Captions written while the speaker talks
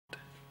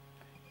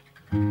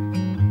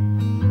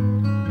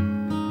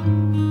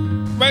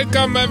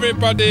Welcome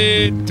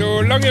everybody to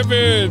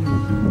Longyearbyen.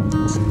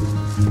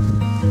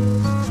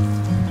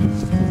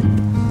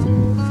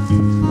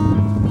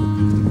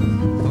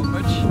 How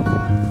much?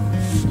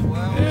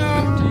 12,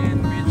 15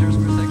 meters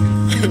per second.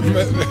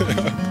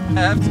 I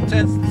have to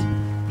test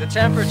the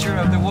temperature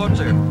of the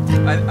water.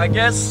 I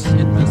guess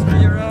it must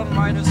be around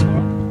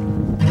 -1.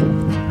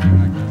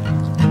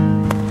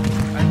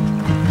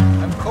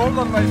 I'm cold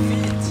on my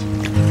feet.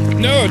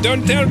 No,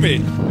 don't tell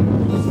me.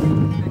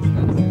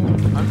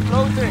 I'm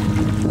floating,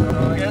 so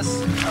I guess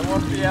I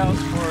won't be out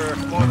for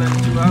more than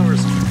 2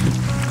 hours.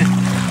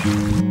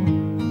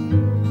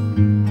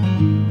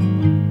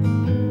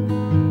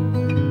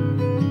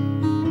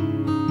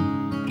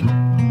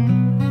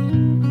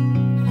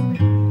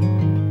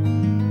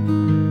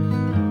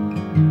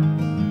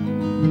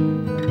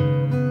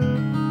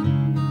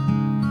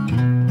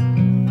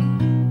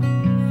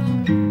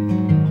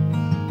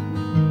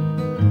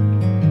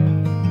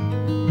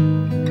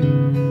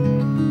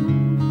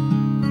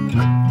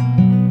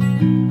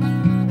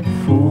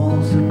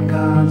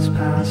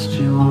 Past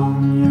you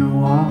on your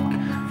walk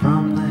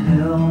from the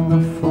hill,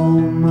 the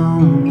full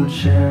moon would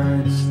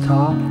share its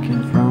talk,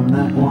 and from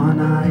that one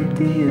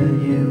idea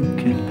you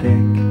could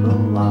pick the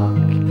lock.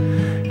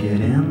 Get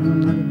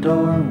in the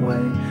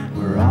doorway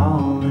where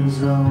all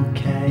is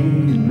okay,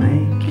 and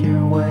make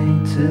your way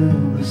to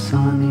the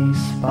sunny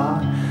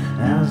spot.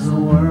 As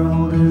the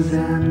world is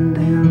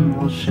ending,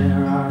 we'll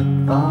share our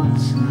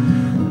thoughts.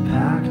 The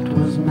pact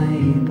was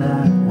made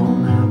that will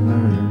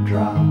never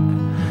drop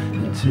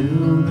into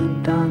the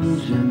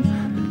dungeon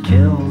that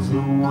kills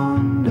the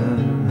wonder.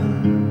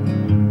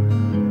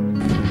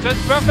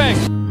 That's perfect.